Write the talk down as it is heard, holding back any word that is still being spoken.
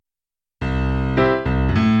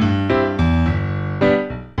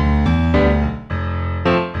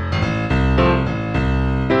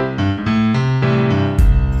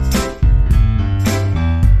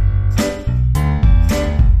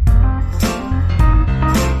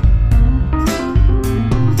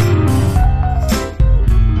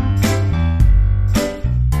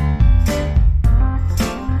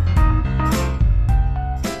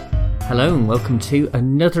welcome to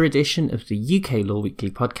another edition of the UK Law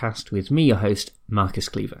Weekly podcast with me, your host, Marcus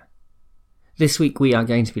Cleaver. This week we are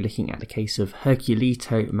going to be looking at the case of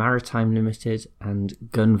Herculito Maritime Limited and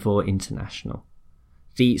Gunvor International.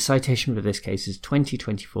 The citation for this case is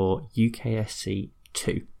 2024 UKSC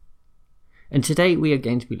 2. And today we are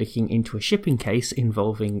going to be looking into a shipping case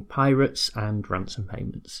involving pirates and ransom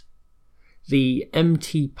payments. The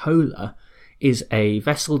MT Polar is a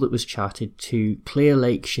vessel that was chartered to Clear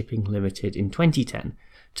Lake Shipping Limited in 2010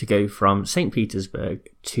 to go from St. Petersburg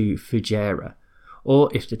to Fujairah,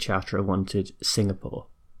 or if the charterer wanted, Singapore.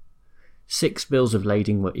 6 bills of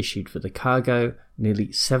lading were issued for the cargo,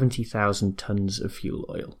 nearly 70,000 tonnes of fuel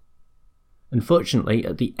oil. Unfortunately,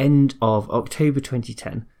 at the end of October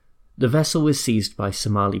 2010, the vessel was seized by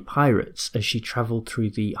Somali pirates as she travelled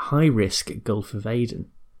through the high-risk Gulf of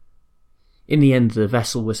Aden. In the end, the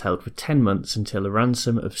vessel was held for 10 months until a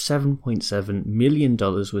ransom of $7.7 million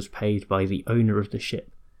was paid by the owner of the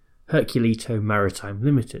ship, Herculito Maritime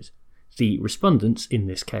Limited, the respondents in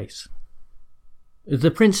this case.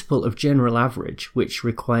 The principle of general average, which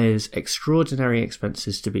requires extraordinary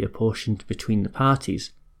expenses to be apportioned between the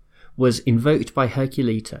parties, was invoked by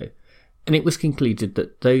Herculito, and it was concluded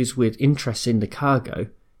that those with interest in the cargo,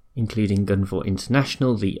 including Gunvor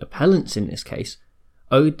International, the appellants in this case,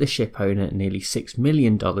 owed the ship owner nearly $6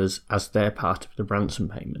 million as their part of the ransom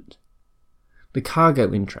payment. The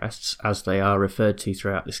cargo interests, as they are referred to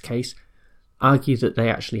throughout this case, argue that they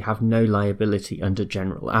actually have no liability under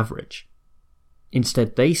general average.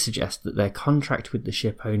 Instead, they suggest that their contract with the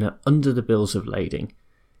ship owner under the bills of lading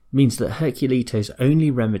means that Herculito's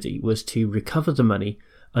only remedy was to recover the money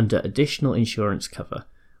under additional insurance cover,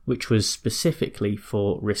 which was specifically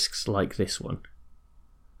for risks like this one.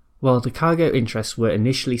 While the cargo interests were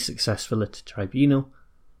initially successful at a tribunal,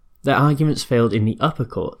 their arguments failed in the upper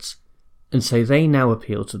courts, and so they now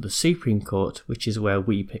appeal to the Supreme Court, which is where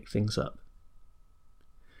we pick things up.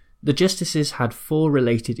 The justices had 4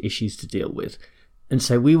 related issues to deal with, and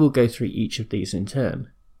so we will go through each of these in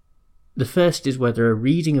turn. The first is whether a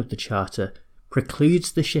reading of the charter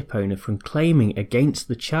precludes the ship owner from claiming against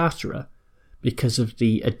the charterer because of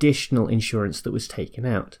the additional insurance that was taken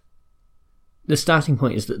out. The starting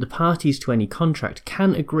point is that the parties to any contract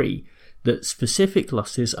can agree that specific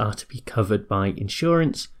losses are to be covered by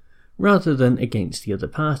insurance rather than against the other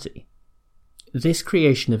party. This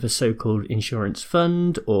creation of a so-called insurance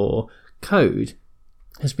fund or code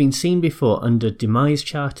has been seen before under demise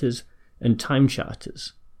charters and time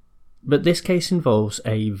charters, but this case involves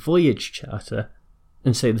a voyage charter,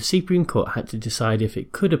 and so the Supreme Court had to decide if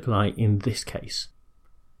it could apply in this case.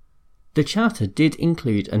 The charter did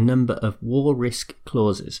include a number of war risk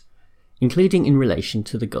clauses, including in relation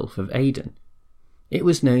to the Gulf of Aden. It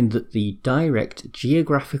was known that the direct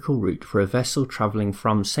geographical route for a vessel travelling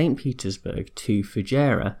from St. Petersburg to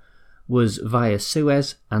Fujairah was via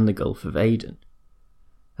Suez and the Gulf of Aden.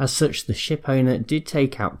 As such, the ship owner did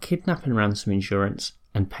take out kidnap and ransom insurance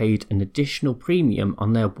and paid an additional premium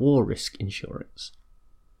on their war risk insurance.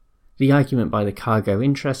 The argument by the cargo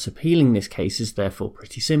interests appealing this case is therefore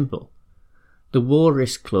pretty simple. The war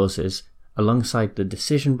risk clauses, alongside the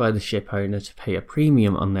decision by the ship owner to pay a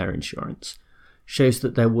premium on their insurance, shows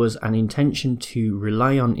that there was an intention to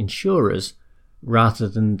rely on insurers rather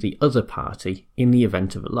than the other party in the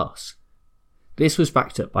event of a loss. This was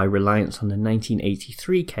backed up by reliance on the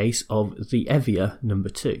 1983 case of the Evia No.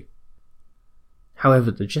 2.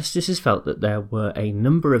 However, the justices felt that there were a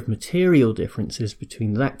number of material differences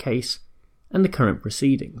between that case and the current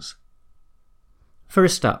proceedings. For a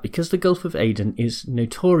start, because the Gulf of Aden is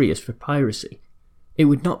notorious for piracy, it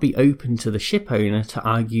would not be open to the ship owner to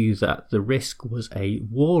argue that the risk was a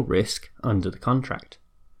war risk under the contract.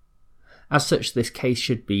 As such, this case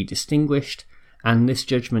should be distinguished, and this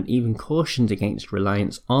judgment even cautioned against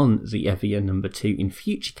reliance on the Evia No. 2 in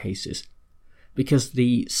future cases, because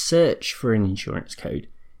the search for an insurance code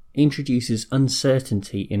introduces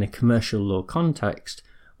uncertainty in a commercial law context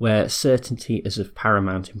where certainty is of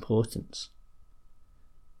paramount importance.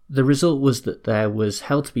 The result was that there was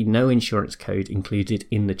held to be no insurance code included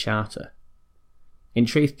in the charter. In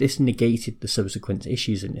truth, this negated the subsequent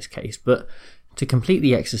issues in this case, but to complete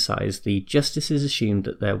the exercise, the justices assumed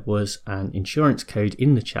that there was an insurance code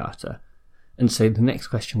in the charter, and so the next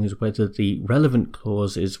question was whether the relevant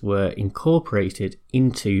clauses were incorporated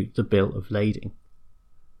into the bill of lading.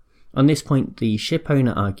 On this point, the ship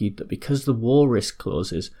owner argued that because the war risk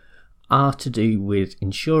clauses are to do with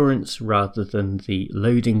insurance rather than the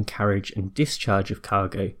loading, carriage and discharge of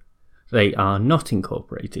cargo, they are not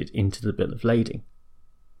incorporated into the bill of lading.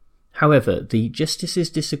 However, the justices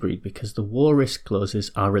disagreed because the war risk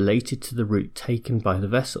clauses are related to the route taken by the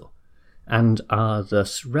vessel, and are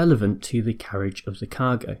thus relevant to the carriage of the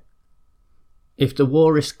cargo. If the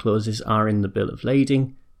war risk clauses are in the bill of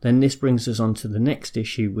lading, then this brings us on to the next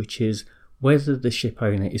issue, which is whether the ship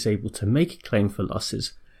owner is able to make a claim for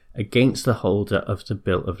losses against the holder of the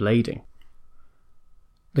bill of lading.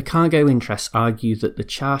 The cargo interests argue that the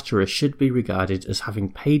charterer should be regarded as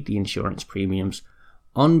having paid the insurance premiums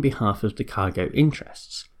on behalf of the cargo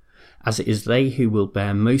interests, as it is they who will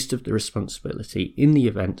bear most of the responsibility in the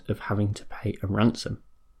event of having to pay a ransom.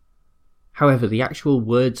 However, the actual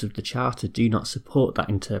words of the charter do not support that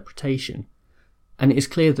interpretation, and it is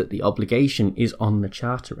clear that the obligation is on the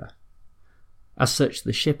charterer. As such,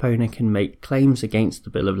 the ship owner can make claims against the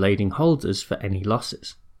bill of lading holders for any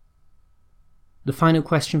losses. The final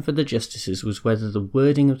question for the justices was whether the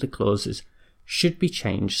wording of the clauses should be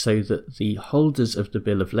changed so that the holders of the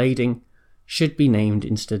bill of lading should be named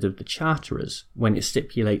instead of the charterers when it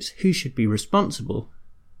stipulates who should be responsible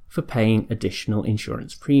for paying additional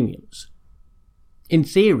insurance premiums. In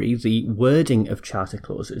theory, the wording of charter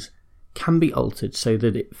clauses can be altered so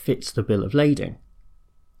that it fits the bill of lading,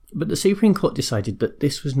 but the Supreme Court decided that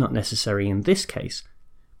this was not necessary in this case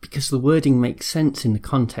because the wording makes sense in the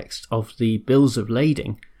context of the bills of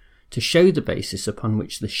lading to show the basis upon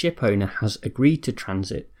which the ship owner has agreed to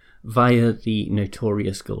transit via the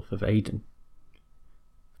notorious Gulf of Aden.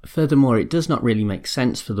 Furthermore, it does not really make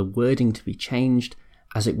sense for the wording to be changed,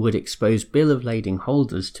 as it would expose bill of lading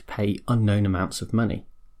holders to pay unknown amounts of money.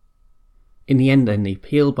 In the end then, the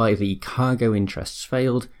appeal by the cargo interests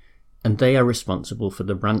failed, and they are responsible for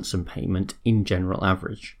the ransom payment in general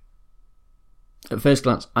average. At first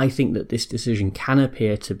glance, I think that this decision can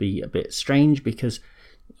appear to be a bit strange because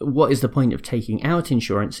what is the point of taking out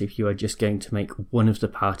insurance if you are just going to make one of the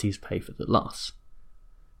parties pay for the loss?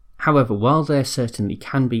 However, while there certainly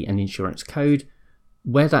can be an insurance code,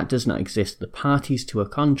 where that does not exist, the parties to a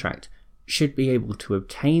contract should be able to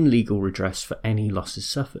obtain legal redress for any losses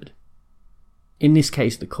suffered. In this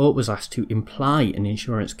case, the court was asked to imply an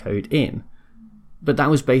insurance code in, but that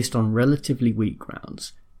was based on relatively weak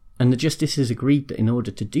grounds, and the justices agreed that in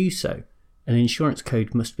order to do so, an insurance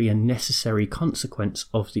code must be a necessary consequence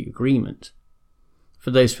of the agreement.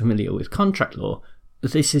 For those familiar with contract law,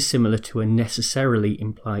 this is similar to a necessarily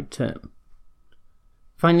implied term.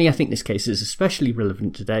 Finally, I think this case is especially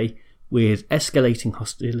relevant today with escalating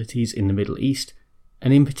hostilities in the Middle East,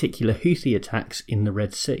 and in particular Houthi attacks in the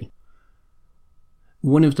Red Sea.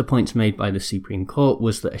 One of the points made by the Supreme Court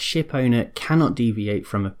was that a ship owner cannot deviate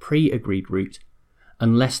from a pre-agreed route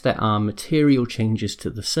unless there are material changes to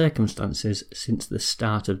the circumstances since the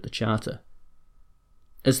start of the charter.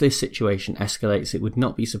 As this situation escalates, it would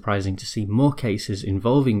not be surprising to see more cases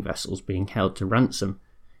involving vessels being held to ransom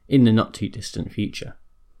in the not too distant future.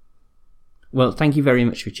 Well, thank you very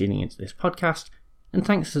much for tuning into this podcast, and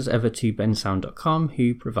thanks as ever to bensound.com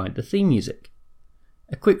who provide the theme music.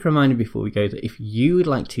 A quick reminder before we go that if you would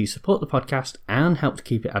like to support the podcast and help to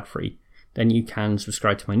keep it ad-free, then you can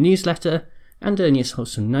subscribe to my newsletter and earn yourself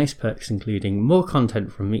some nice perks, including more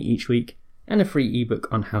content from me each week and a free ebook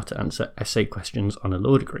on how to answer essay questions on a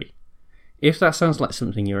law degree. If that sounds like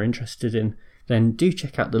something you're interested in, then do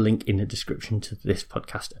check out the link in the description to this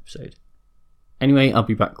podcast episode. Anyway, I'll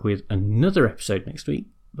be back with another episode next week,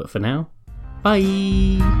 but for now,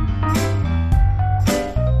 bye!